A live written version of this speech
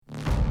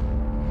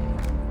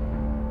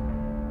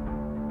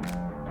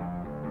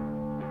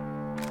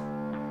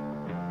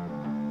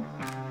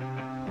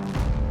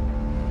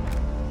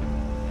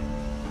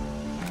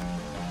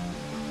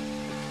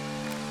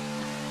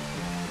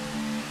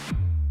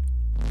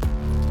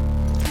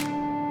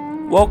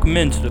Welcome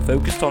into the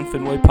Focused on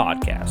Fenway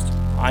podcast.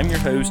 I'm your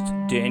host,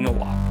 Daniel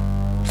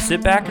Locke.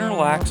 Sit back and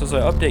relax as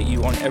I update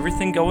you on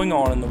everything going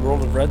on in the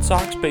world of Red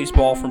Sox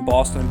baseball from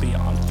Boston and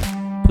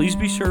beyond. Please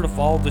be sure to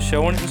follow the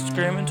show on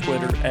Instagram and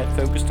Twitter at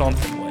Focused on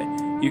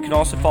Fenway. You can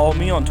also follow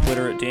me on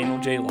Twitter at Daniel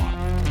J. Locke.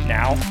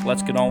 Now,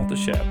 let's get on with the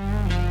show.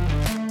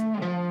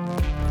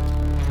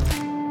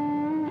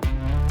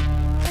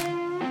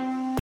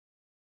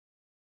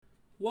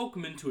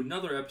 Welcome into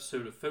another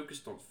episode of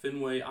Focused on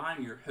Fenway.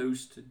 I'm your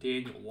host,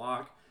 Daniel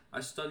Locke.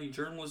 I study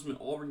journalism at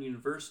Auburn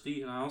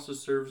University, and I also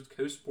serve as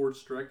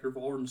co-sports director of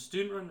Auburn's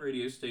student-run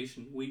radio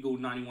station, Weagle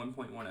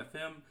 91.1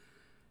 FM.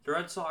 The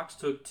Red Sox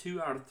took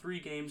 2 out of 3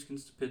 games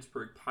against the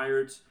Pittsburgh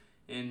Pirates,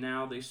 and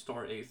now they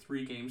start a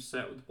 3-game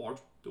set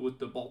with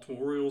the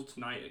Baltimore Orioles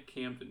tonight at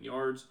Camden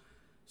Yards.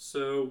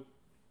 So,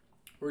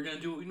 we're going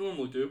to do what we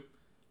normally do.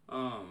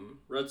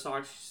 Red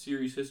Sox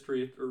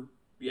history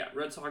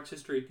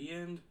at the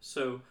end.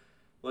 So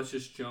let's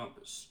just jump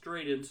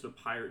straight into the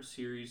Pirates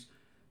series.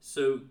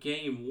 So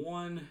game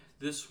 1,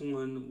 this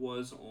one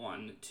was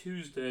on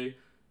Tuesday.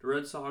 The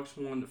Red Sox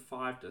won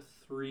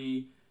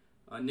 5-3.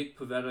 Nick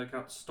Pivetta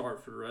got the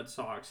start for the Red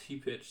Sox. He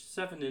pitched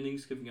 7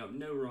 innings, giving up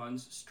no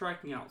runs,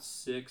 striking out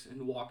 6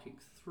 and walking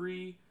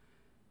 3.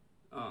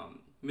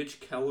 Mitch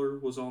Keller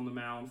was on the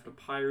mound for the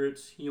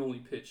Pirates. He only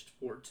pitched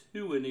for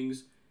 2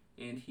 innings,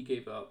 and he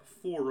gave up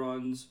 4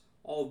 runs,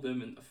 all of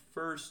them in the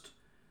first.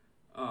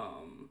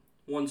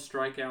 1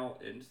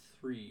 strikeout and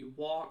 3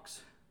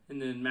 walks.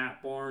 And then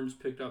Matt Barnes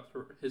picked up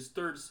his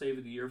 3rd save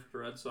of the year for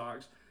the Red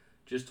Sox.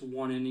 Just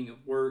 1 inning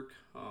of work.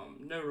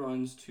 No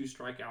runs, 2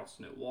 strikeouts,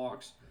 no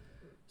walks.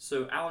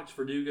 So Alex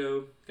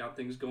Verdugo got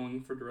things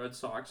going for the Red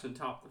Sox in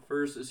top of the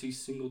first as he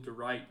singled to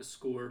right to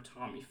score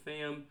Tommy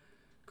Pham.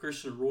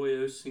 Christian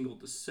Arroyo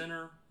singled to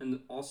center and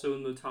also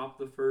in the top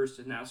of the first,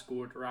 and that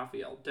scored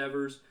Rafael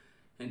Devers.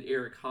 And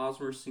Eric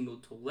Hosmer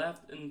singled to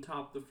left in the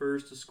top of the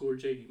first to score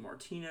J.D.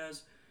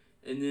 Martinez.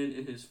 And then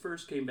in his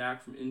first game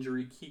back from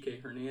injury,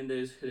 Kike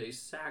Hernandez hit a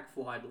sac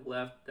fly to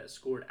left that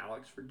scored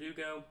Alex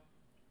Verdugo.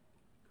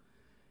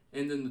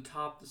 And then the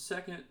top of the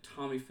second,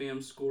 Tommy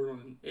Pham scored on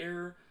an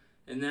error,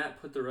 and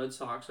that put the Red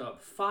Sox up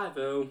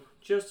 5-0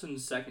 just in the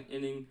second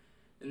inning.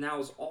 And that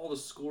was all the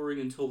scoring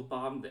until the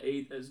bottom of the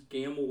 8th as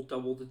Gamble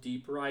doubled to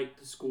deep right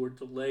to score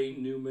DeLay,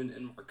 Newman,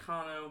 and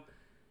Marcano.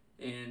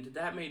 And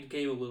that made the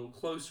game a little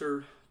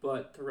closer,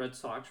 but the Red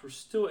Sox were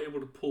still able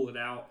to pull it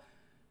out.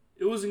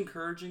 It was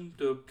encouraging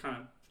to kind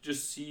of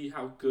just see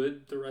how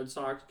good the Red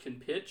Sox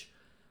can pitch.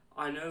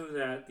 I know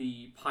that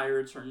the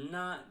Pirates are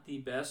not the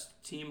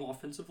best team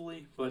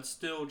offensively, but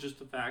still just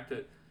the fact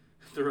that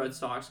the Red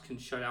Sox can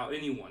shut out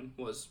anyone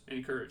was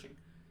encouraging.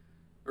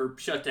 Or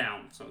shut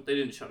down, so they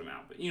didn't shut them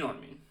out, but you know what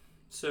I mean.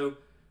 So,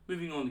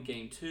 moving on to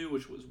Game 2,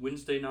 which was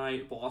Wednesday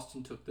night,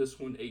 Boston took this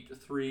one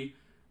 8-3.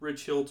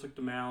 Rich Hill took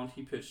the mound.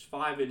 He pitched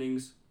 5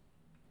 innings.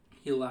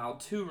 He allowed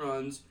 2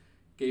 runs,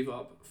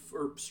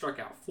 struck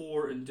out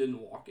 4, and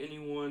didn't walk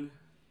anyone.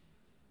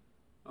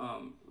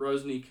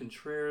 Rusney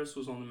Contreras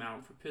was on the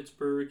mound for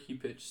Pittsburgh. He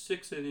pitched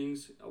 6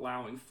 innings,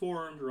 allowing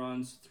 4 earned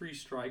runs, 3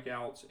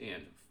 strikeouts,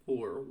 and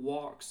 4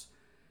 walks.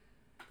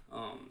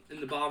 In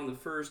the bottom of the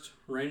first,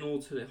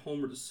 Reynolds hit a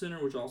homer to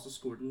center, which also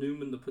scored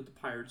Newman to put the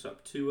Pirates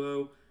up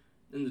 2-0.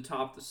 In the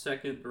top of the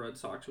second, the Red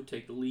Sox would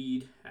take the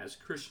lead as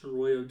Christian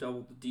Arroyo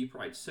doubled the deep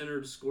right center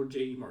to score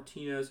J.D.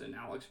 Martinez and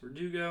Alex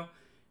Verdugo.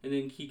 And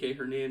then Kike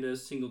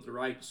Hernandez singled to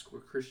right to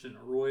score Christian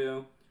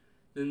Arroyo.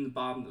 Then in the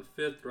bottom of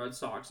the 5th, the Red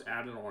Sox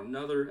added on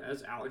another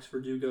as Alex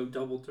Verdugo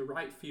doubled to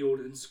right field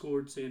and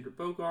scored Xander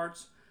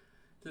Bogaerts.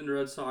 Then the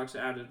Red Sox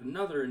added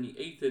another in the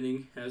 8th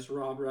inning as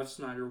Rob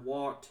Refsnyder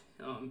walked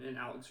and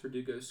Alex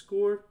Verdugo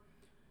scored.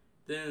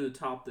 Then in the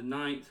top of the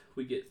 9th,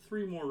 we get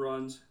 3 more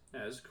runs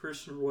as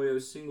Christian Arroyo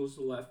singles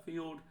to left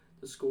field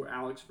to score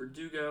Alex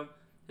Verdugo,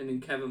 and then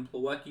Kevin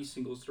Plawecki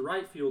singles to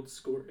right field to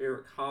score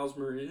Eric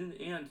Hosmer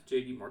and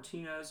J.D.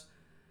 Martinez.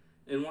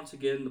 And once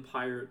again, the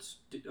Pirates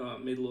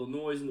made a little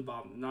noise in the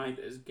bottom of the 9th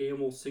as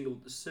Gamble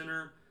singled to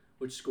center,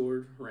 which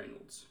scored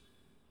Reynolds.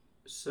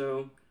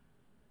 So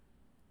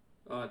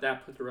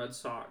that put the Red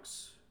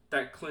Sox,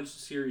 that clinched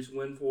the series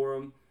win for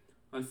them.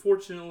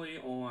 Unfortunately,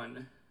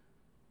 on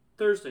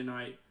Thursday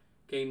night,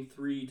 Game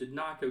 3 did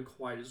not go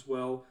quite as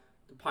well.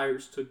 The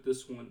Pirates took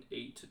this one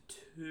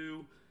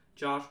 8-2.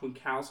 Josh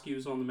Winkowski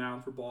was on the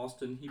mound for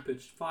Boston. He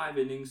pitched 5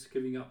 innings,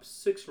 giving up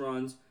 6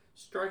 runs,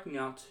 striking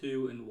out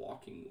 2 and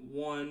walking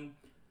 1.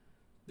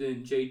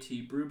 Then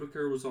J.T.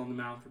 Brubaker was on the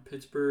mound for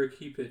Pittsburgh.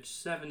 He pitched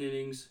 7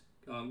 innings,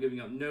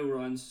 giving up no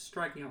runs,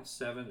 striking out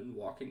 7 and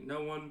walking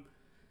no one.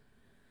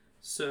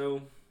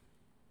 So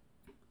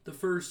the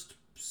first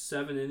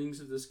 7 innings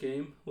of this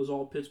game was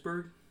all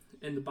Pittsburgh.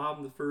 In the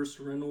bottom of the first,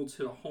 Reynolds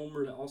hit a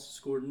homer that also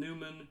scored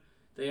Newman.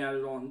 They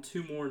added on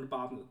 2 more in the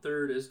bottom of the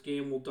 3rd as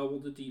Gamble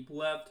doubled to deep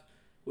left,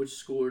 which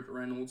scored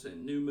Reynolds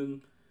and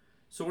Newman.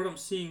 So what I'm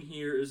seeing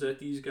here is that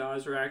these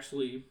guys are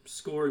actually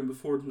scoring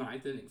before the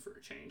 9th inning for a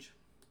change.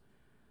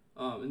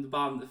 In the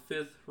bottom of the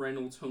 5th,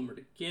 Reynolds homered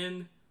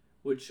again,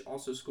 which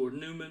also scored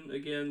Newman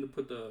again to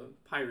put the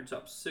Pirates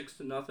up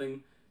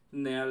 6-0.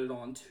 Then they added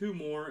on 2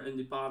 more in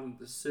the bottom of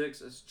the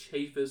 6th as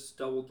Chavis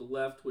doubled the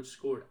left, which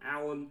scored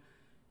Allen,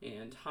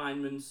 and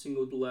Hyndman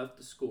singled the left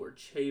to score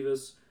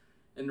Chavis.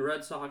 And the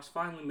Red Sox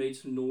finally made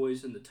some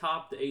noise in the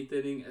top of the 8th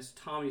inning as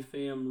Tommy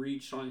Pham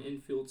reached on an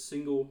infield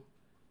single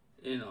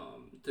in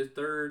the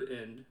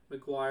 3rd, and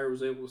McGuire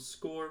was able to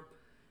score.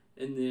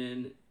 And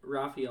then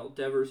Rafael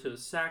Devers hit a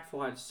sac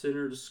fly to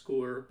center to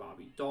score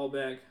Bobby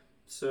Dahlbeck.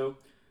 So,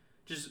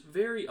 just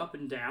very up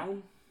and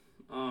down.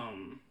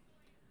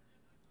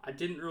 I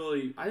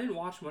didn't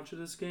watch much of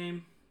this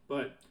game,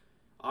 but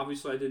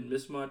obviously I didn't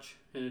miss much,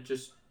 and it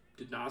just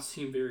did not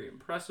seem very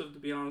impressive, to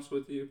be honest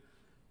with you.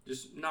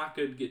 Just not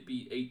good to get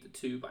beat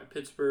 8-2 by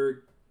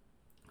Pittsburgh.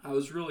 I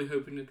was really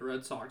hoping that the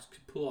Red Sox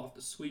could pull off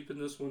the sweep in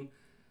this one,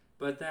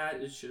 but that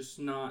is just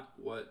not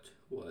what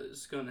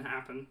was going to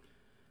happen.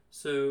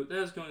 So that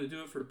is going to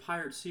do it for the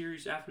Pirates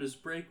series. After this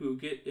break, we will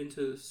get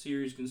into the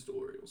series against the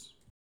Orioles.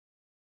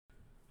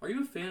 Are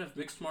you a fan of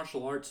mixed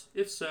martial arts?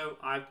 If so,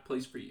 I have the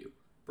place for you.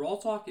 Brawl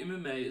Talk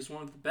MMA is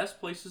one of the best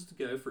places to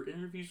go for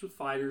interviews with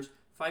fighters,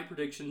 fight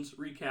predictions,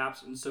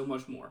 recaps, and so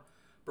much more.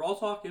 Brawl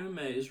Talk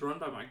MMA is run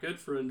by my good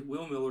friend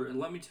Will Miller, and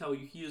let me tell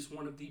you, he is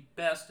one of the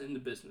best in the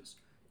business.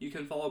 You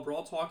can follow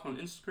Brawl Talk on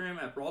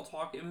Instagram at Brawl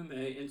Talk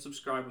MMA and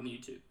subscribe on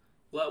YouTube.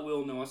 Let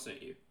Will know I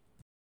sent you.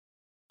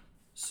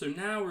 So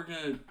now we're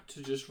going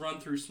to just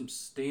run through some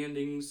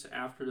standings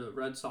after the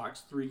Red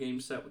Sox 3-game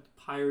set with the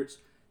Pirates.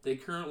 They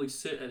currently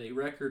sit at a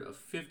record of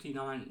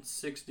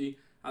 59-60.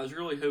 I was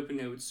really hoping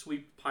they would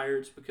sweep the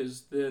Pirates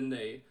because then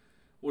they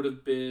would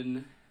have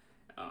been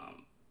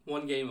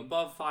 1 game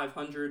above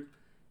 500.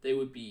 They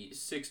would be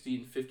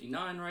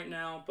 60-59 right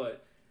now,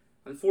 but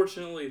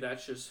unfortunately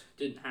that just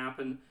didn't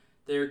happen.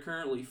 They're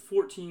currently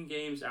 14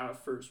 games out of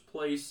first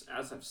place.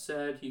 As I've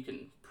said, you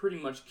can pretty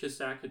much kiss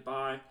that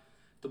goodbye.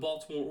 The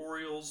Baltimore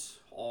Orioles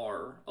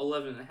are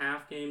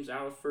 11.5 games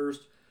out of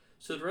first.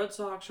 So the Red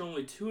Sox are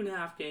only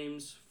 2.5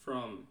 games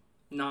from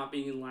not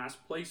being in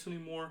last place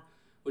anymore,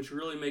 which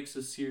really makes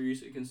the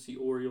series against the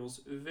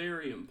Orioles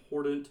very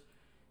important.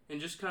 And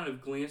just kind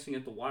of glancing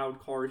at the wild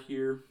card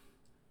here,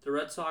 the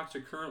Red Sox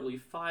are currently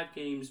 5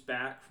 games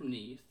back from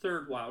the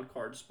 3rd wild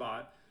card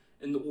spot,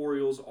 and the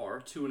Orioles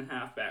are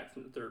 2.5 back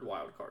from the 3rd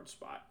wild card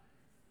spot.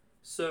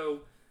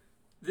 So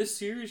this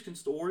series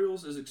against the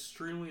Orioles is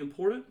extremely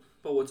important,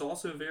 but what's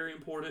also very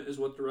important is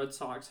what the Red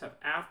Sox have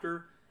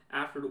after.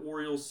 After the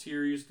Orioles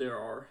series, there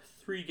are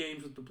 3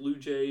 games with the Blue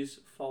Jays,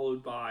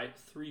 followed by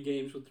 3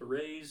 games with the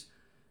Rays.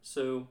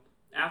 So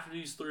after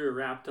these 3 are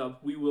wrapped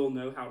up, we will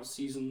know how the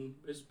season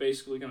is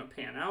basically going to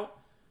pan out.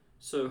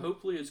 So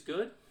hopefully it's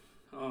good.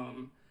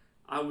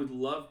 I would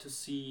love to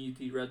see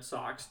the Red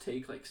Sox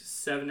take like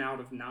 7 out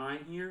of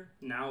 9 here.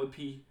 Now would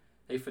be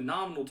a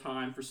phenomenal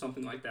time for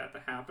something like that to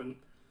happen.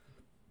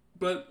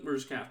 But we're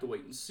just going to have to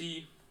wait and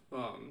see.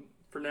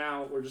 For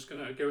now, we're just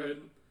going to go ahead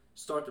and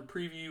start the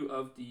preview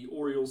of the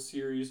Orioles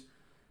series.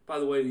 By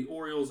the way, the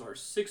Orioles are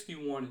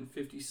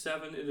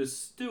 61-57. It is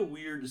still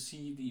weird to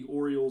see the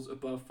Orioles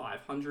above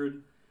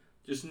 500.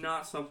 Just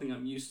not something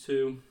I'm used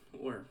to.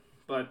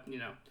 But,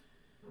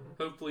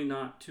 hopefully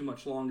not too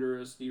much longer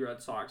as the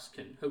Red Sox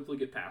can hopefully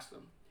get past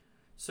them.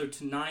 So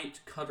tonight,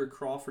 Cutter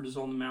Crawford is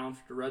on the mound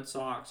for the Red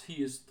Sox.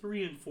 He is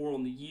 3-4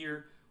 on the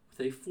year with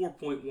a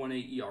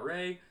 4.18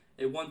 ERA,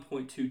 a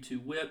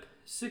 1.22 WHIP,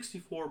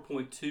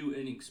 64.2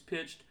 innings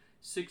pitched,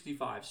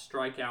 65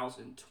 strikeouts,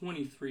 and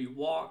 23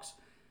 walks.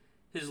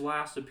 His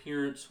last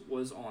appearance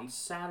was on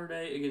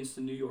Saturday against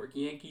the New York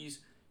Yankees.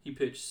 He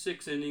pitched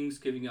 6 innings,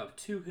 giving up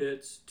 2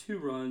 hits, 2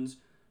 runs,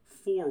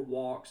 4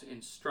 walks,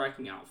 and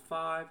striking out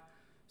 5.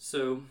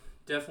 So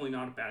definitely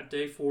not a bad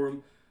day for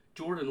him.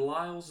 Jordan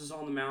Lyles is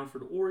on the mound for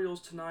the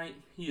Orioles tonight.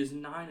 He is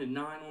 9-9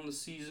 on the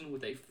season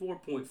with a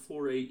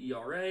 4.48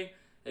 ERA,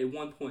 a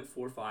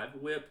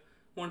 1.45 WHIP,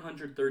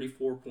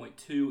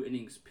 134.2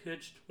 innings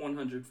pitched,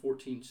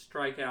 114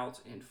 strikeouts,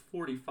 and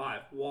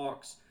 45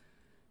 walks.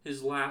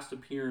 His last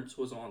appearance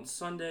was on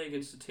Sunday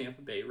against the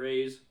Tampa Bay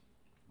Rays.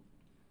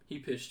 He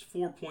pitched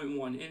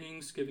 4.1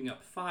 innings, giving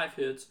up 5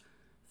 hits,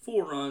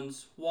 4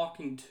 runs,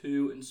 walking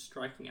 2, and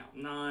striking out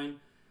 9.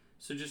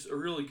 So just a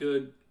really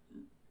good,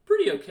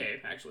 pretty okay,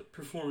 actually,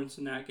 performance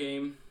in that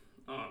game.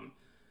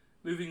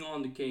 Moving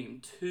on to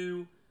Game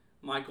 2,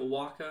 Michael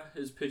Wacha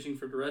is pitching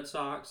for the Red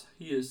Sox.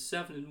 He is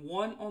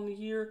 7-1 on the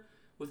year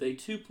with a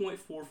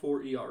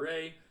 2.44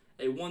 ERA,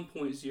 a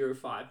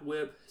 1.05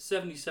 WHIP,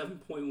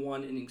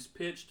 77.1 innings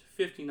pitched,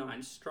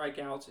 59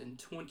 strikeouts, and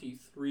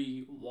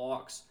 23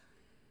 walks.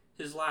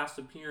 His last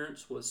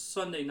appearance was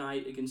Sunday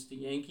night against the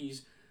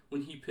Yankees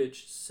when he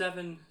pitched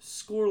 7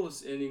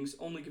 scoreless innings,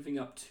 only giving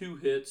up 2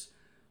 hits,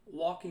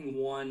 walking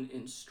 1,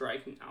 and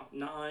striking out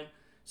 9.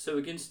 So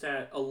against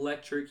that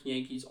electric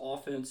Yankees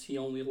offense, he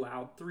only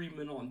allowed 3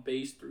 men on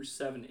base through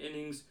 7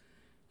 innings.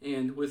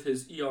 And with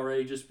his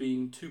ERA just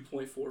being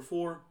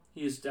 2.44,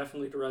 he is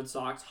definitely the Red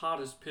Sox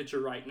hottest pitcher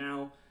right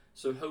now.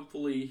 So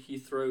hopefully he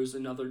throws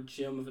another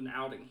gem of an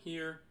outing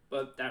here,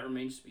 but that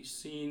remains to be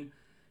seen.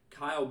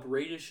 Kyle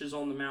Bradish is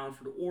on the mound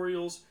for the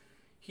Orioles.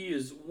 He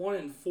is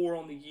 1-4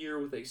 on the year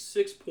with a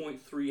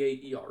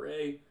 6.38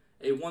 ERA,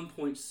 a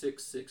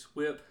 1.66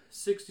 whip,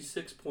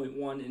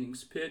 66.1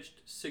 innings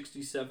pitched,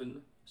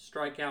 67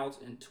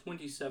 strikeouts, and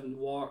 27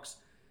 walks.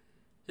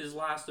 His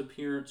last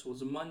appearance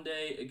was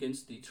Monday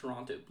against the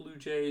Toronto Blue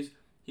Jays.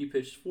 He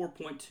pitched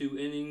 4.2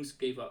 innings,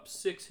 gave up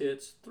 6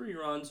 hits, 3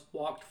 runs,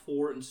 walked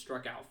 4, and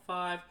struck out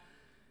 5.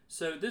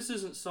 So this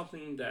isn't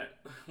something that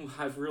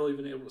I've really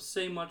been able to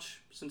say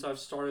much since I've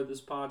started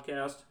this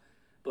podcast,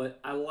 but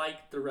I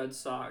like the Red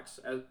Sox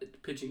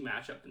pitching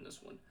matchup in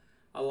this one.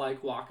 I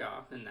like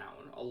Waka in that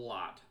one a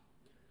lot.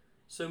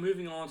 So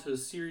moving on to the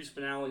series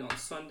finale on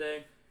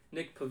Sunday,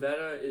 Nick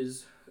Pivetta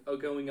is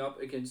going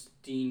up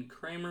against Dean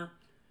Kramer.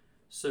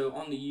 So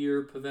on the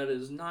year, Pivetta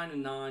is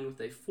 9-9 with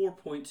a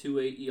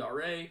 4.28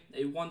 ERA,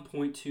 a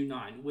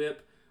 1.29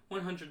 whip,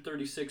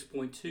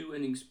 136.2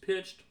 innings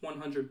pitched,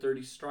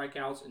 130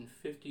 strikeouts, and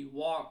 50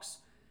 walks.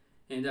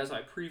 And as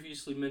I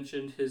previously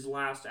mentioned, his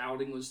last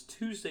outing was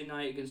Tuesday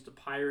night against the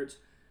Pirates,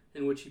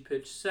 in which he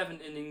pitched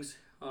 7 innings,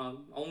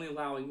 only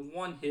allowing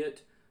 1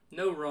 hit,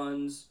 no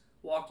runs,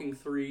 walking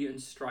 3,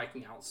 and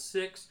striking out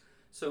 6.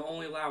 So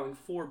only allowing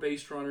 4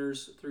 base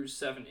runners through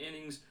 7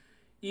 innings,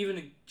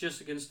 even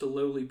just against the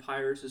lowly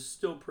Pirates, is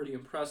still pretty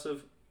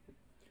impressive.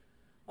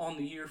 On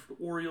the year for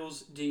the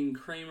Orioles, Dean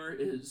Kramer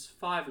is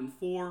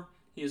 5-4.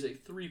 He has a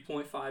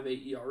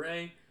 3.58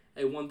 ERA,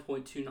 a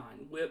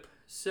 1.29 whip,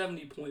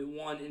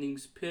 70.1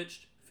 innings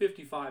pitched,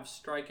 55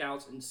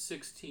 strikeouts, and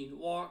 16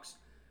 walks.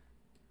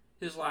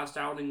 His last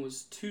outing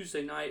was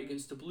Tuesday night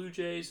against the Blue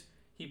Jays.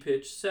 He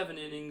pitched 7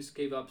 innings,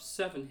 gave up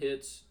 7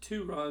 hits,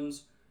 2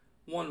 runs,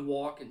 1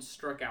 walk, and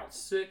struck out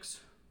 6.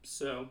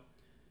 So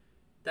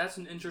that's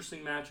an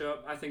interesting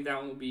matchup. I think that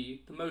one will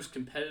be the most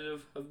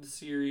competitive of the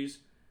series.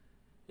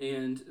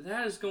 And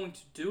that is going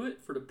to do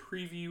it for the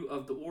preview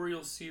of the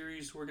Orioles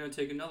series. We're going to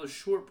take another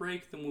short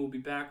break, then we'll be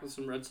back with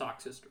some Red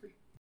Sox history.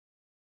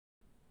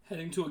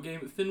 Heading to a game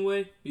at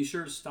Fenway, be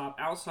sure to stop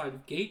outside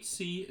of Gate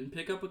C and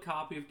pick up a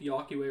copy of the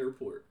Yawkey Way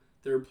Report.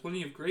 There are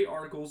plenty of great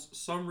articles,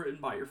 some written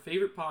by your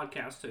favorite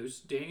podcast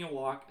host, Daniel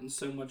Locke, and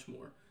so much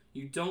more.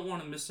 You don't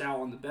want to miss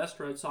out on the best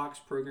Red Sox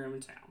program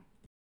in town.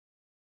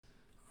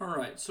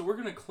 Alright, so we're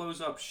going to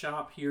close up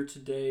shop here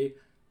today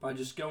by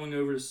just going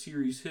over the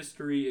series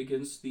history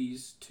against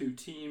these two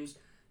teams.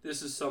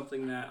 This is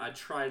something that I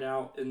tried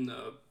out in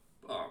the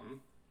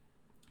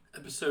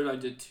episode I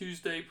did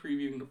Tuesday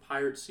previewing the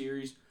Pirates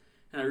series,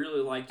 and I really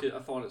liked it. I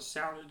thought it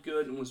sounded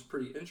good and was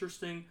pretty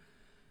interesting.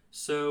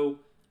 So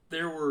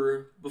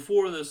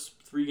before this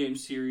 3-game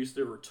series,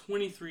 there were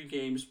 23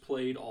 games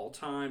played all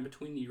time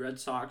between the Red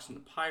Sox and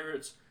the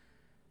Pirates.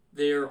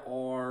 There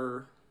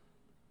are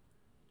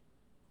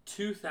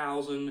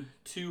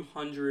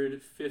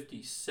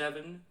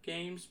 2,257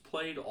 games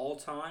played all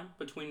time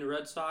between the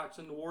Red Sox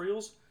and the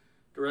Orioles.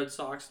 The Red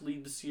Sox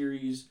lead the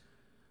series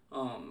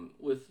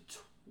with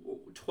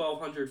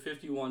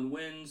 1,251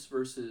 wins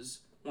versus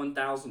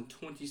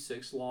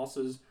 1,026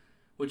 losses,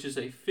 which is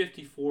a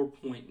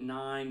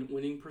 54.9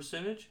 winning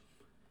percentage.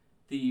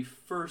 The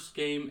first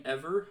game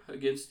ever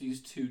against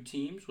these two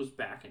teams was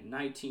back in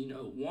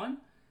 1901.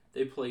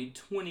 They played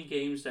 20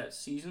 games that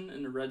season,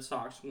 and the Red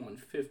Sox won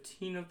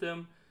 15 of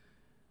them.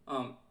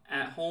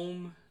 At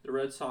home, the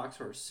Red Sox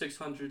are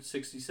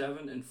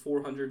 667 and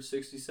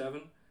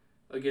 467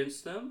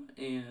 against them,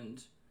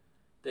 and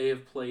they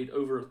have played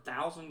over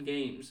 1,000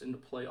 games in the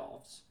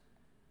playoffs.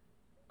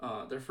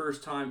 Their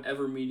first time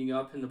ever meeting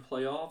up in the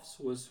playoffs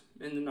was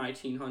in the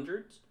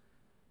 1900s.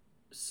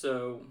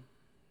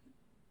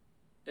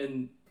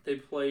 And they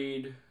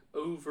played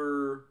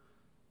over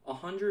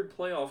 100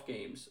 playoff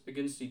games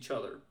against each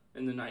other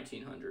in the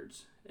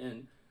 1900s.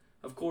 And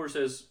of course,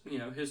 as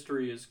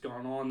history has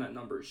gone on, that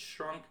number has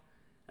shrunk.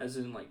 As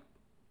in,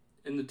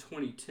 in the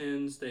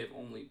 2010s, they have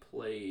only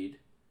played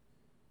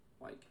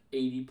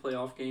 80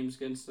 playoff games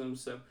against them.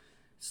 So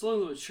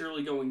slowly but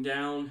surely going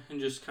down, and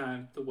just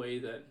kind of the way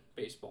that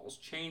baseball is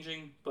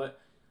changing. But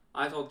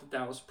I thought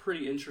that was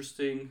pretty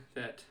interesting,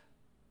 that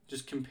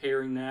just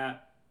comparing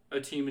that, a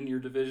team in your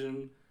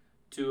division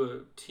to a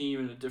team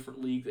in a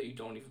different league that you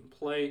don't even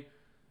play.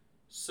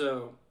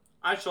 So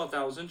I thought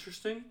that was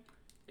interesting.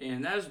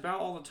 And that is about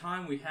all the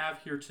time we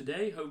have here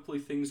today. Hopefully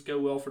things go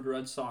well for the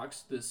Red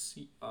Sox this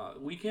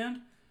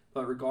weekend.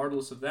 But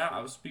regardless of that,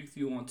 I will speak with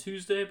you on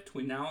Tuesday.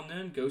 Between now and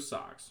then, go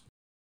Sox.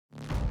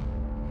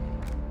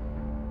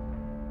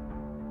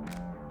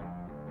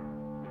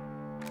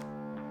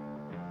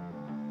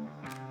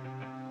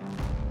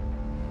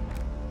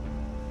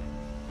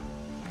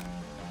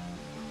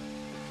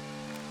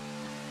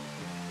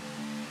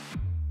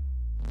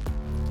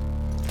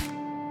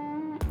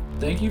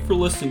 Thank you for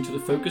listening to the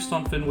Focused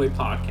on Fenway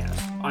podcast.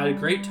 I had a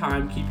great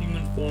time keeping you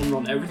informed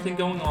on everything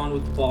going on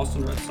with the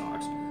Boston Red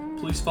Sox.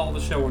 Please follow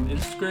the show on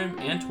Instagram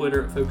and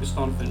Twitter at Focused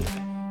on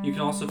Fenway. You can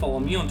also follow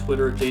me on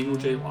Twitter at Daniel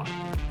J. Locke.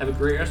 Have a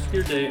great rest of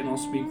your day, and I'll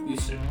speak with you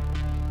soon.